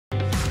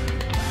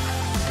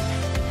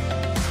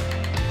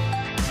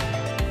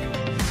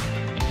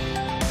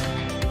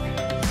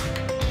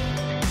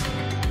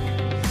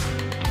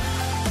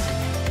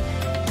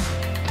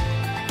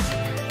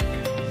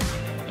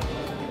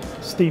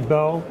Steve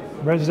Bell,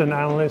 resident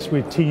analyst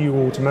with TU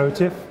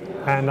Automotive,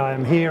 and I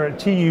am here at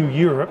TU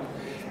Europe,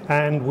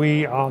 and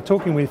we are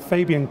talking with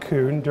Fabian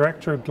Kuhn,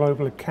 Director of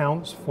Global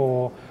Accounts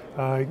for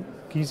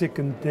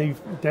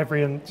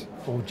Giesecke+Devrient,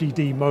 or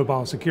GD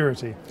Mobile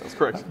Security. That's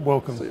correct.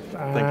 Welcome. Thank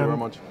you very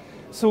much.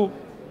 So,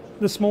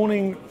 this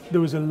morning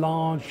there was a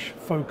large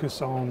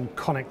focus on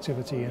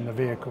connectivity in the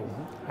vehicle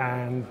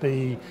and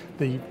the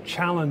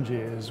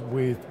challenges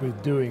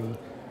with doing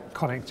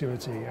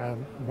connectivity.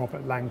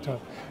 Robert Langter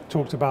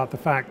talked about the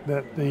fact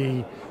that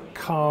the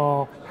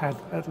car had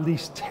at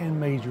least 10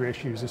 major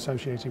issues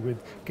associated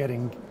with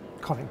getting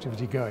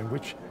connectivity going,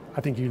 which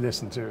I think you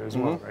listened to as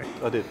well, right?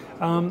 I did.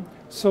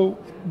 So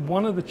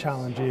one of the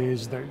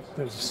challenges that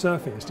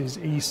surfaced is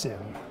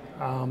eSIM.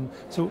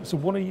 So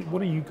what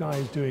are you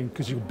guys doing,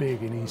 because you're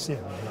big in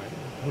eSIM, right?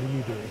 What are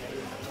you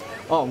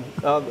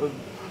doing?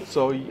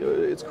 So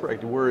it's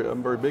correct. We're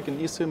very big in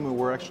eSIM.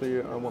 We're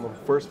actually one of the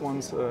first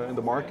ones in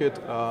the market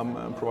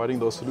providing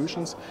those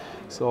solutions.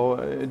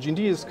 So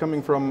G&D is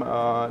coming from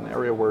an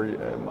area where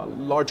a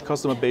large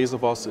customer base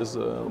of us is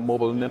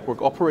mobile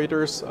network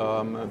operators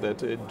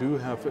that do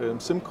have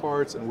SIM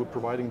cards, and we're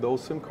providing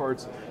those SIM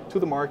cards to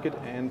the market.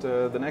 And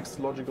the next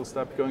logical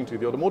step going to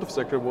the automotive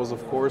sector was,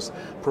 of course,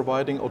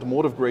 providing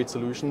automotive grade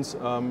solutions,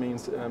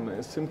 means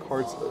SIM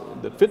cards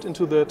that fit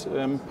into that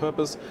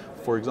purpose,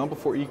 for example,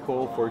 for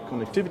eCall, for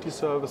connectivity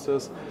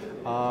services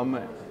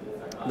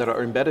that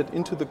are embedded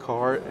into the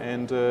car.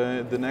 And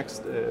the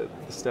next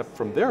step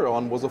from there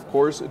on was, of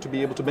course, to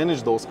be able to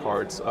manage those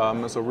cards.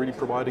 So really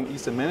providing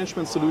eSIM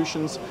management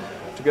solutions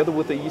together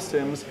with the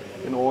eSIMs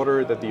in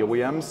order that the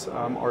OEMs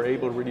are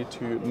able really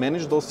to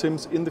manage those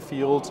SIMs in the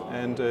field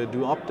and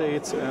do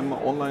updates,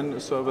 online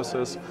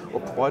services,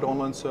 or provide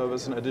online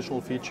service and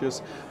additional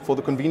features for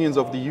the convenience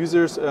of the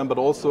users, but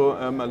also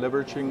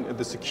leveraging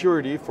the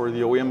security for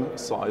the OEM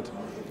side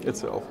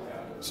itself.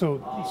 So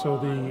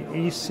the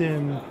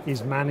eSIM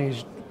is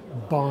managed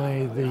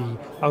by the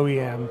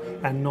OEM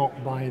and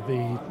not by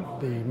the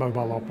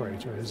mobile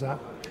operator. Is that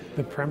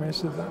the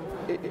premise of that?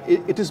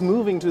 It is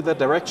moving to that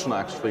direction,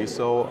 actually.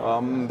 So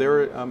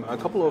there are a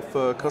couple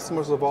of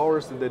customers of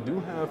ours that do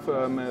have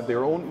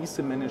their own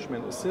eSIM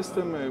management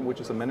system,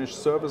 which is a managed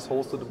service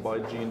hosted by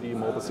G&D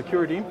Mobile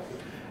Security.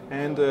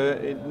 And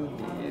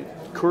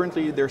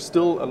currently there's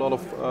still a lot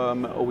of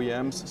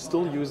OEMs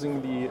still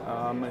using the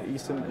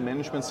eSIM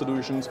management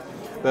solutions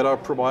that are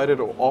provided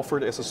or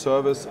offered as a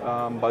service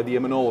by the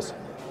MNOs.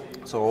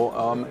 So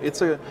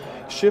it's a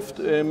shift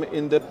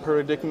in that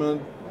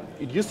paradigm.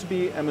 It used to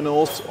be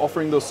MNOs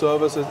offering those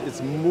services.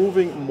 It's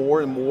moving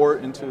more and more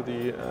into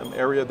the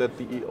area that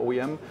the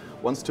OEM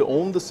wants to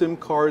own the SIM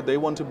card. They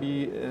want to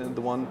be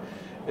the one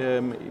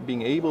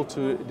being able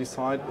to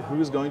decide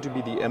who is going to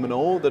be the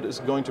MNO that is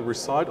going to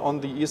reside on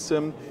the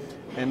eSIM,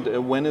 and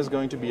when is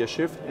going to be a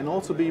shift, and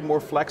also be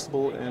more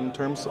flexible in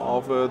terms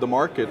of the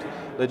market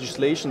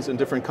legislations in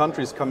different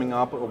countries coming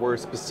up where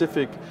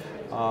specific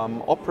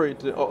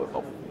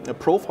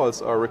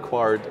profiles are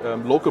required,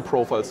 local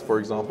profiles, for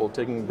example.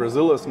 Taking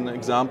Brazil as an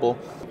example,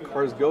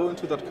 cars go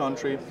into that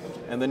country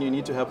and then you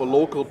need to have a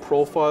local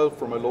profile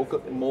from a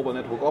local mobile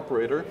network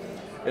operator.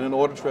 And in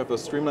order to have a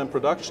streamlined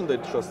production, they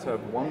just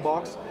have one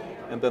box,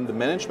 and then the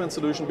management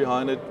solution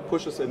behind it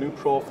pushes a new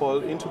profile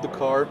into the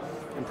car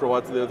and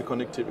provides the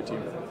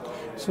connectivity.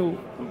 So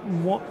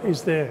what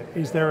is there?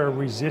 Is there a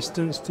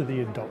resistance to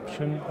the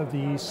adoption of the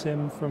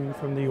eSIM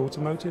from the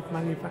automotive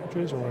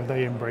manufacturers, or are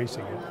they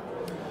embracing it?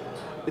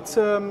 It's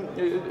a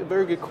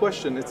very good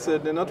question. It's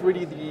they're not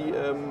really the...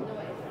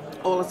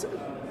 let's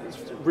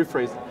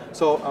rephrase.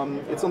 So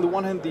it's on the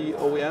one hand the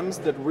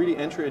OEMs that really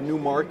enter a new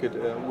market.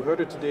 We heard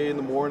it today in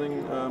the morning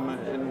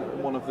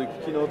in one of the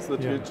keynotes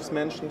that you just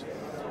mentioned.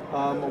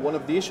 One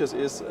of the issues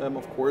is,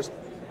 of course,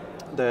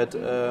 that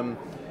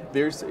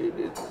there's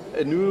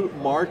a new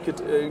market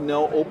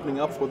now opening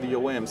up for the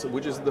OEMs,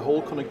 which is the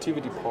whole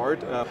connectivity part.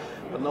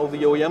 But now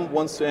the OEM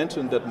wants to enter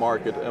in that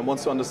market and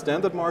wants to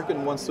understand that market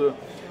and wants to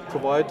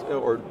provide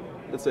or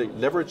let's say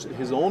leverage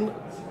his own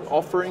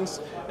offerings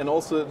and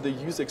also the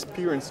user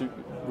experience to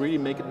really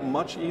make it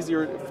much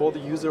easier for the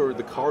user or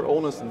the car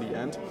owners in the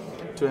end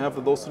to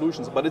have those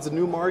solutions. But it's a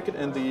new market,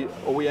 and the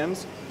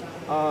OEMs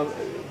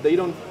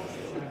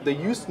they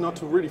used not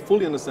to really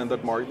fully understand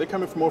that market. They're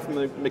coming more from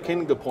the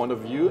mechanical point of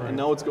view, and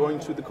now it's going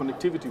to the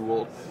connectivity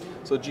world.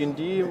 So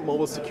G&D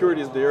Mobile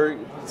Security is there.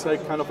 It's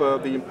like kind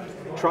of the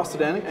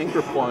trusted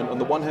anchor point. On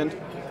the one hand,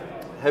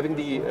 having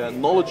the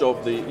knowledge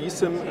of the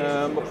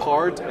eSIM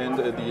part and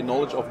the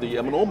knowledge of the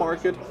MNO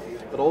market,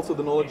 but also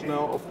the knowledge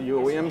now of the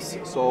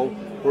OEMs. So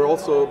we're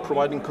also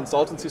providing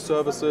consultancy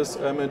services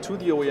to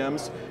the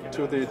OEMs,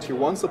 to the Tier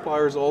 1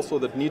 suppliers also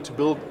that need to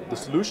build the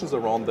solutions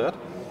around that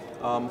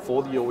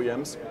for the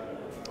OEMs.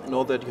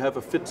 Know that you have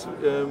a fit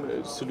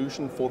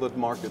solution for that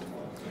market.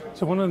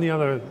 So one of the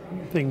other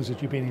things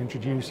that you've been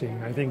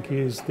introducing, I think,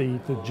 is the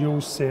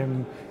dual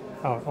SIM,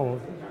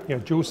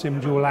 dual SIM,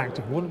 dual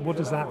active. What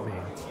does that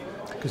mean?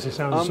 Because it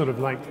sounds sort of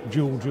like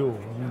dual.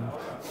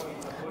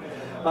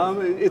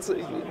 It's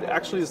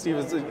actually, Steve,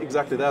 it's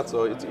exactly that.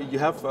 So you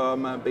have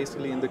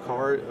basically in the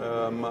car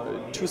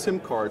two SIM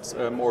cards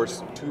or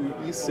two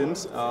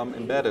eSIMs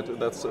embedded.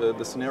 That's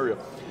the scenario.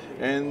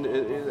 And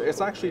it's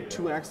actually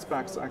two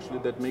aspects actually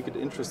that make it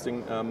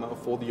interesting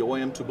for the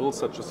OEM to build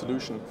such a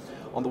solution.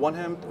 On the one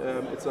hand,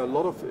 it's a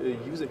lot of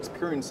user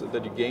experience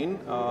that you gain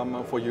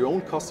for your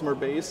own customer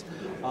base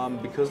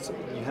because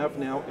you have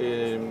now,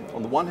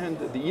 on the one hand,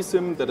 the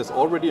eSIM that is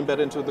already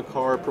embedded into the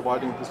car,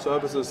 providing the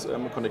services,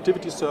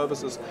 connectivity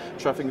services,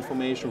 traffic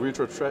information,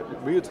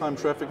 real-time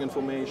traffic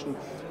information,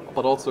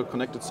 but also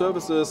connected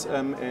services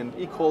and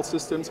e-call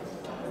systems.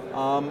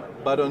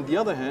 But on the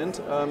other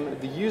hand,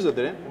 the user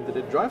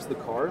that drives the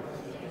car,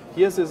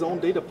 he has his own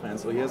data plan.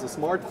 So he has a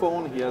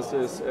smartphone, he has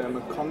his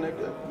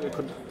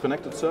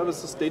connected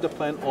services data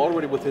plan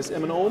already with his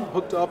MNO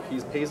hooked up. He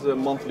pays a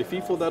monthly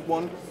fee for that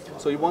one.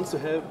 So he wants to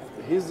have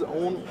his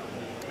own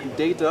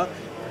data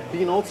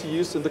being also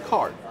used in the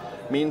car.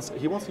 Means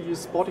he wants to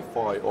use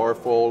Spotify or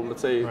for,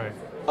 let's say,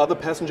 other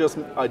passengers,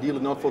 ideally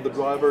not for the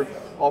driver,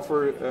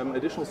 offer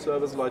additional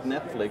services like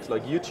Netflix,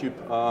 like YouTube,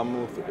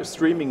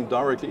 streaming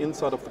directly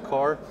inside of the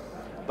car,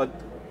 but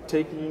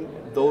taking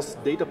those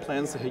data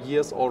plans he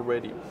has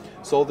already.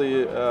 So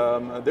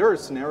there are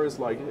scenarios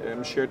like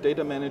shared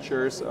data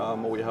managers,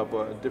 we have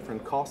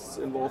different costs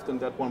involved in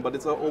that one, but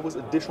it's always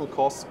additional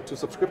costs to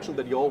subscription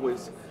that you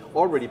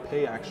already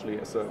pay actually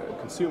as a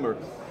consumer.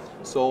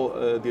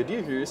 So the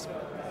idea here is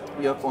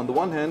you have on the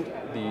one hand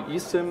the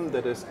eSIM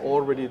that is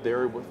already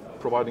there with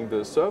providing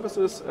the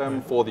services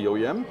for the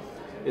OEM.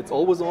 It's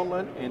always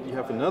online, and you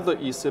have another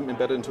eSIM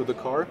embedded into the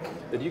car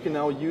that you can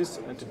now use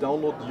to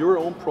download your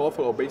own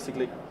profile, or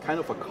basically kind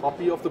of a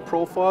copy of the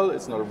profile.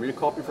 It's not a real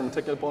copy from a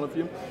technical point of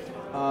view.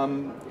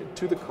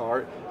 To the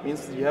car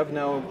means you have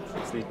now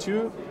actually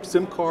two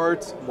SIM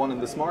cards, one in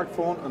the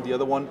smartphone and the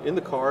other one in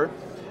the car,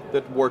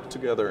 that work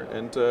together.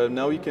 And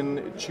now you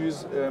can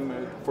choose,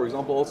 for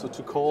example, also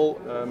to call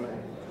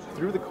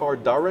through the car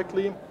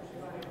directly,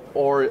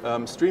 or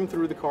stream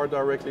through the car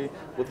directly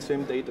with the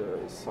same data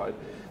side.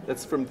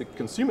 That's from the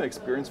consumer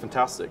experience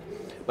fantastic,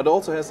 but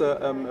also has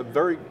a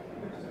very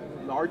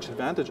large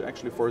advantage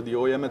actually for the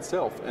OEM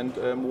itself. And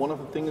one of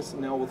the things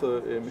now with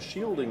the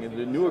shielding in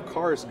the newer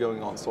cars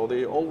going on, so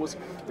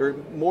they're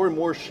more and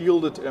more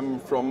shielded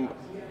from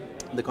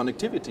the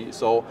connectivity.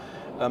 So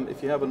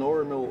if you have a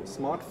normal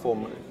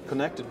smartphone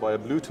connected via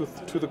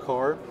Bluetooth to the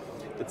car,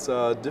 it's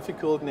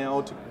difficult now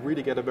to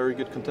really get a very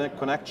good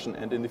connection,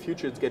 and in the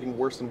future it's getting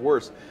worse and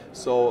worse.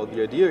 So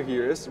the idea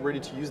here is really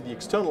to use the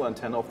external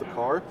antenna of the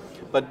car,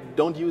 but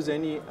don't use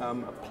any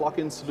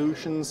plug-in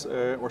solutions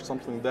or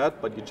something like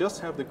that, but you just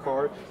have the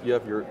car, you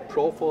have your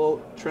profile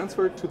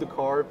transferred to the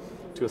car,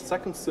 to a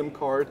second SIM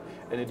card,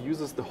 and it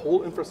uses the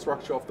whole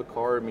infrastructure of the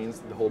car. It means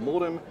the whole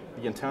modem,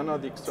 the antenna,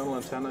 the external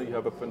antenna. You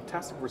have a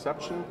fantastic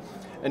reception,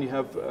 and you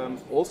have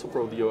also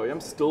for the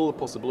OEM still the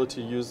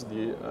possibility to use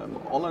the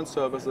online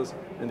services,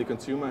 and the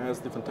consumer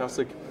has the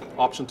fantastic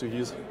option to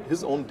use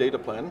his own data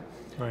plan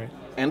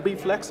and be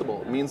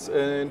flexible. It means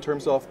in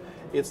terms of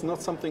it's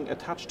not something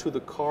attached to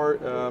the car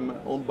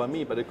owned by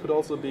me, but it could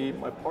also be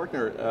my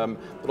partner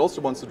that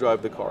also wants to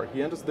drive the car.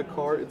 He enters the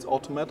car, it's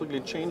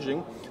automatically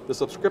changing the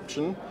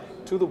subscription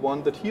to the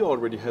one that he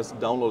already has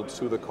downloaded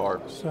to the car.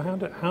 So how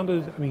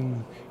does I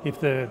mean,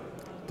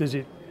 does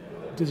it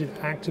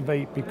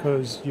activate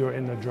because you're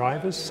in the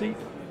driver's seat?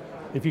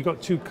 If you've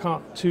got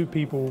two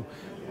people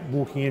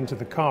walking into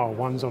the car,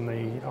 one's on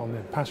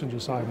the passenger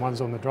side,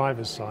 one's on the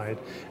driver's side,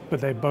 but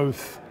they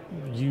both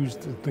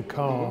used the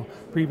car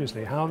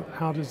previously.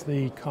 How does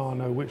the car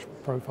know which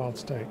profile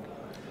to take?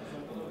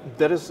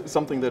 That is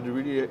something that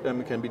really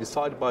can be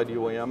decided by the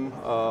OEM,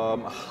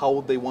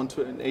 how they want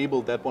to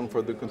enable that one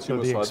for the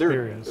consumer side.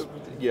 Experience.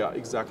 Yeah,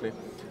 exactly.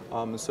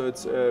 So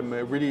it's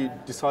really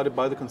decided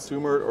by the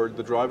consumer or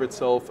the driver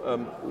itself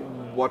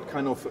what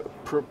kind of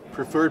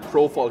preferred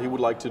profile he would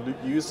like to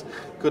use.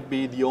 Could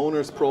be the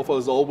owner's profile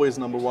is always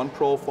 #1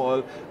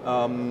 profile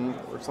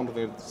or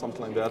something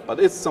like that. But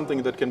it's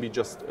something that can be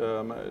just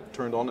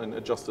turned on and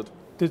adjusted.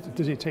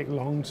 Does it take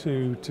long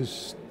to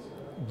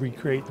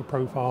recreate the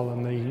profile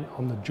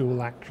on the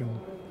dual action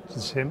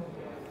SIM?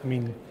 I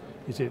mean,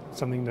 is it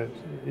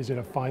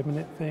a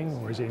 5-minute thing,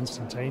 or is it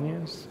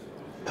instantaneous?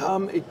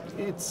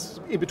 It's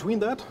in between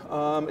that.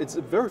 It's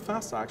very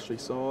fast actually.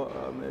 So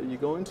you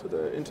go into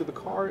the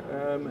car,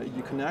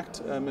 you connect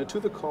to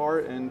the car,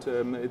 and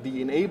the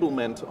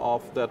enablement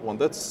of that one.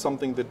 That's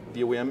something that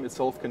the OEM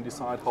itself can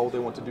decide how they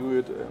want to do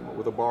it,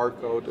 with a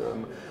barcode,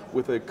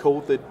 with a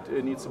code that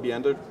needs to be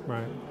entered.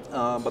 Right.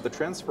 But the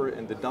transfer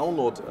and the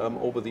download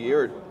over the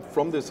air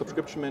from the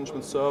subscription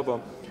management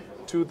server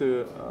to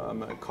the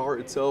car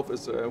itself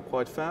is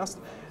quite fast.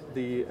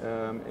 The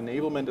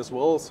enablement as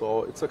well,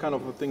 so it's a kind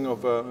of a thing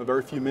of a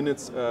very few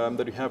minutes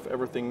that you have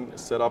everything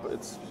set up.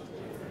 It's,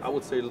 I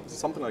would say,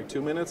 something like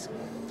 2 minutes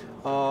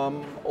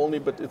only,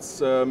 but it's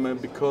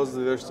because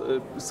there's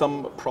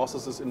some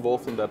processes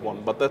involved in that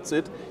one. But that's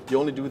it. You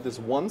only do this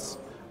once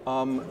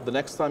the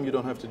next time you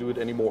don't have to do it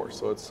anymore.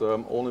 So it's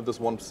only this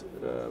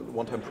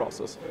one-time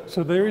process.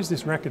 So there is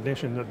this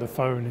recognition that the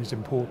phone is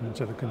important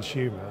to the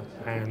consumer,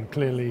 and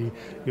clearly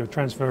you're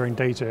transferring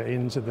data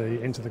into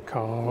the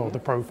car or the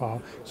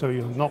profile. So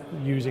you're not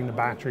using the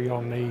battery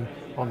on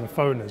the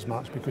phone as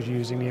much because you're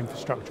using the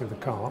infrastructure of the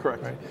car.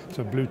 Correct. Right?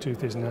 So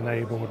Bluetooth isn't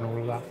enabled and all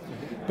of that.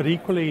 But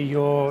equally,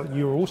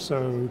 you're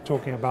also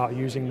talking about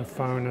using the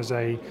phone as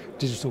a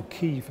digital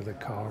key for the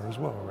car as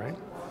well, right?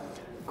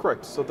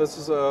 Correct. So this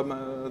is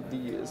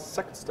the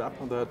second step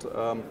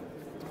that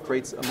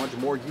creates a much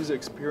more user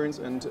experience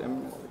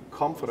and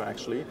comfort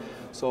actually.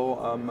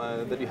 So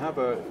that you have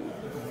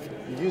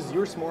use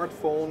your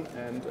smartphone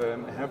and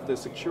have the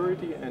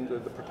security and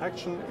the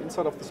protection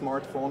inside of the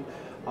smartphone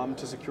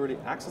to securely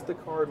access the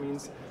car.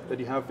 Means that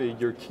you have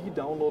your key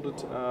downloaded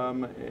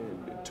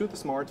to the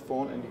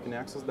smartphone, and you can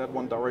access that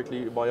one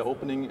directly via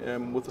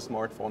opening with the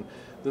smartphone.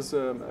 This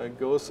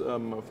goes,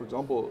 for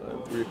example,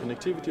 through your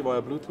connectivity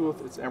via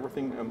Bluetooth. It's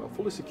everything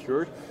fully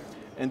secured.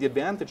 And the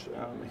advantage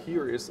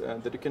here is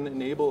that you can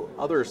enable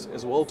others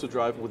as well to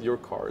drive with your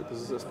car. This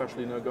is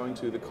especially now going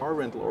to the car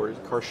rental or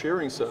car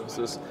sharing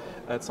services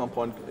at some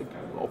point.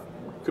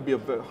 Could be a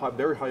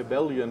very high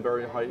value and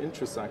very high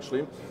interest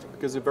actually,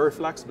 because they're very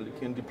flexible. You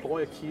can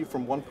deploy a key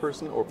from one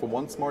person or from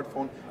one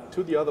smartphone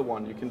to the other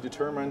one. You can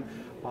determine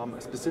a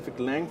specific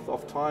length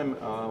of time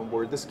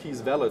where this key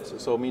is valid.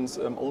 So it means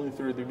only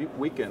through the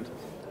weekend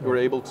you're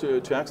able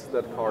to access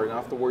that car, and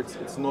afterwards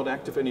it's not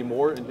active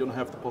anymore and you don't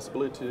have the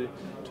possibility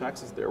to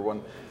access their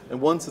one.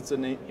 And once it's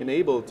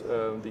enabled,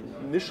 the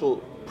initial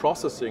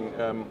processing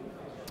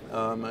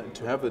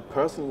to have it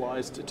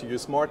personalized to your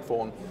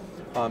smartphone,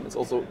 it's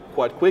also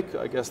quite quick.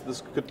 I guess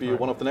this could be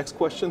one of the next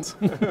questions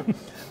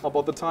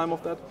about the time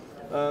of that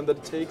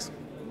it takes.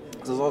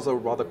 There's also a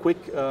rather quick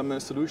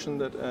solution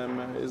that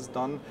is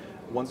done.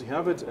 Once you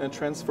have it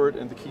transferred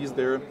and the keys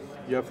there,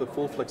 you have the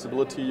full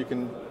flexibility. You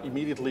can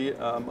immediately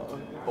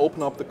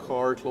open up the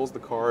car, close the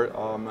car,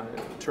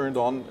 turn it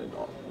on and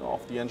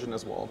off the engine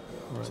as well.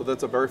 Right. So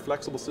that's a very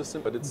flexible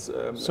system, but it's...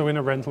 so in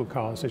a rental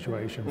car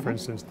situation, for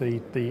instance,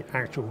 the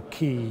actual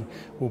key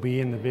will be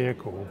in the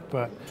vehicle,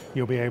 but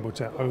you'll be able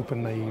to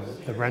open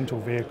the rental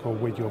vehicle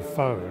with your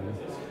phone?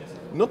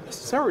 Not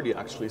necessarily,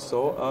 actually.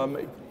 So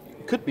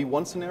it could be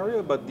one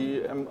scenario, but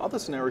the other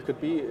scenario could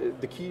be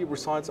the key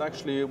resides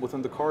actually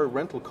within the car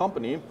rental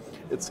company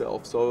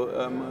itself. So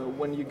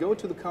when you go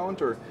to the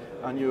counter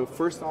and you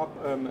first up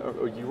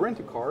or you rent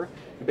a car,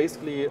 you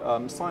basically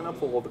sign up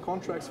for all the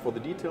contracts, for the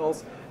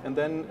details, and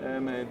then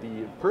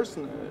the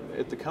person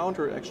at the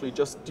counter actually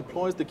just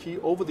deploys the key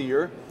over the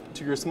air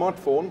to your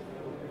smartphone.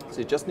 So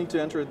you just need to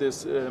enter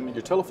this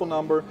your telephone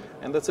number,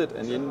 and that's it.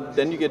 And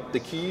then you get the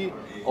key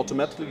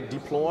automatically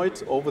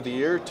deployed over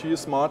the air to your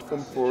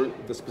smartphone for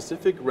the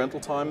specific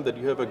rental time that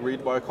you have agreed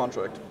via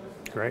contract.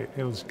 Great.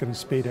 It was going to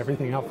speed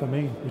everything up for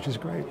me, which is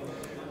great.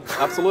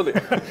 Absolutely.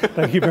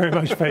 Thank you very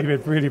much,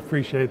 Fabian. Really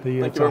appreciate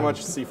the Thank you very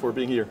much, C, for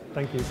being here.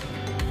 Thank you.